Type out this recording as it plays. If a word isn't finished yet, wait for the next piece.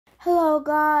Hello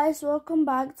guys, welcome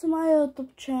back to my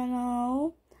YouTube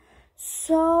channel.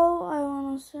 So I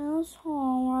wanna sing a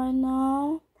song right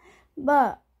now,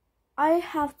 but I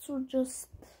have to just...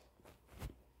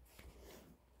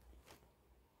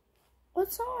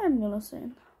 What song I'm gonna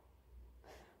sing?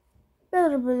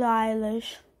 Billie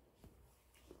Eilish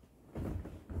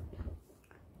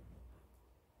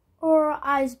or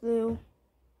Ice Blue.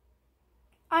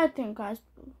 I think Ice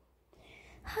Blue.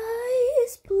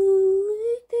 Ice blue,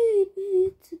 deep,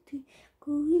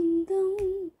 going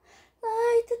down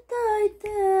like the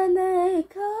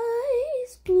Titanic.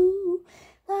 Ice blue,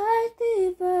 like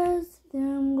the vast,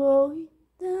 them going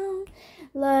down,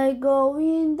 like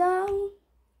going down.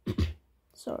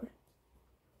 Sorry.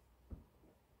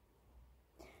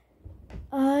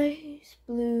 Ice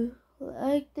blue,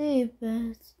 like the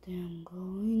vast, them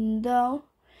going down.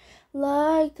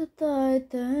 Like the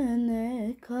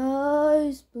Titanic,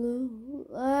 ice blue,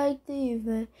 like the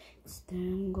waves,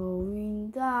 them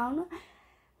going down.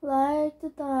 Like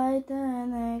the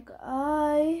Titanic,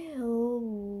 I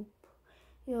hope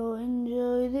you'll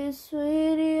enjoy this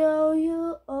video,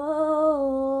 you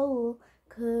all,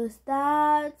 'cause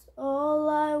that's all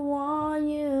I want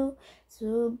you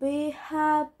to be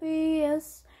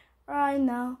happiest right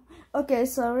now. Okay,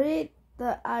 sorry,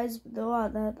 the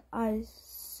one that I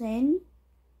sing.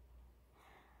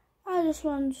 I just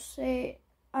wanted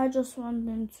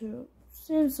to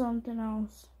sing something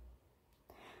else,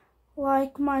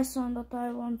 like my song that I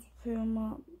want to film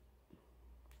a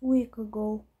week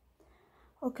ago.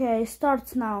 Okay,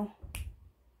 starts now.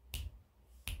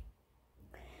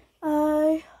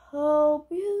 I hope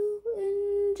you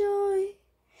enjoy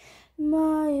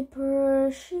my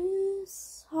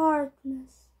precious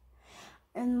hardness,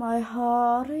 and my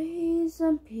heart is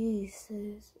in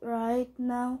pieces right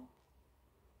now.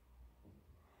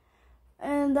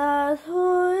 And that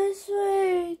who is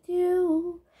with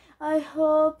you, I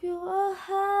hope you are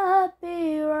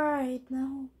happy right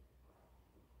now,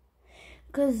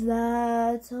 'cause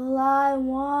that's all I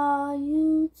want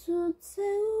you to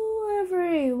tell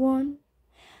everyone,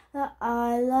 that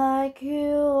I like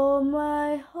you,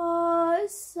 my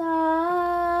heart sound.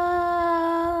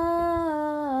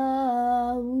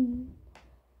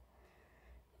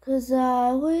 'Cause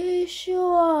I wish you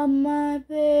are my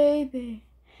baby,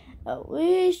 I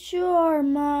wish you are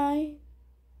mine,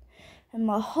 and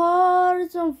my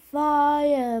heart's on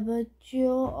fire, but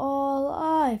you're all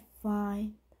I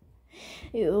find.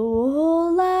 You're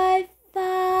all I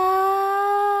find.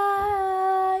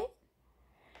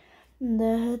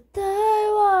 That I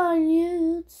want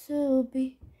you to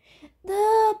be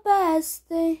the best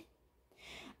thing,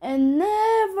 and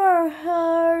never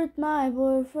hurt my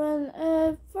boyfriend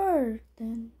ever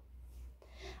then.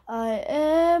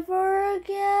 Ever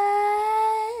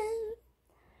again.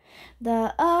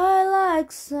 That I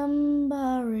like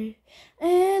somebody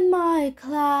in my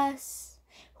class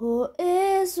who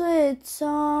is with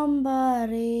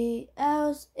somebody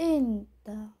else in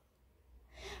town,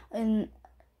 and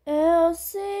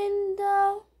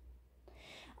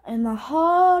my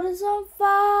heart is on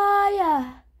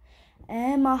fire,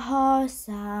 and my heart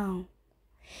sound.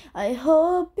 I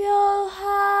hope you're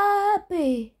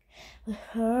happy with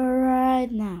her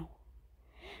right now,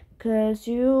 'cause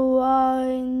you are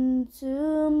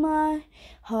into my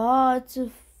heart to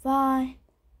find,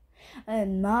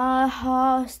 and my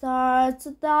heart starts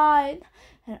to die,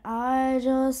 and I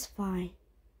just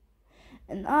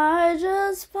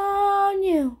found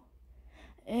you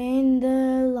in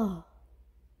the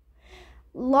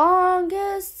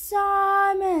longest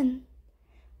time in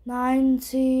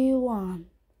 91,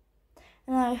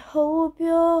 and I hope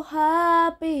you're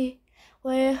happy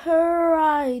with her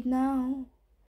right now.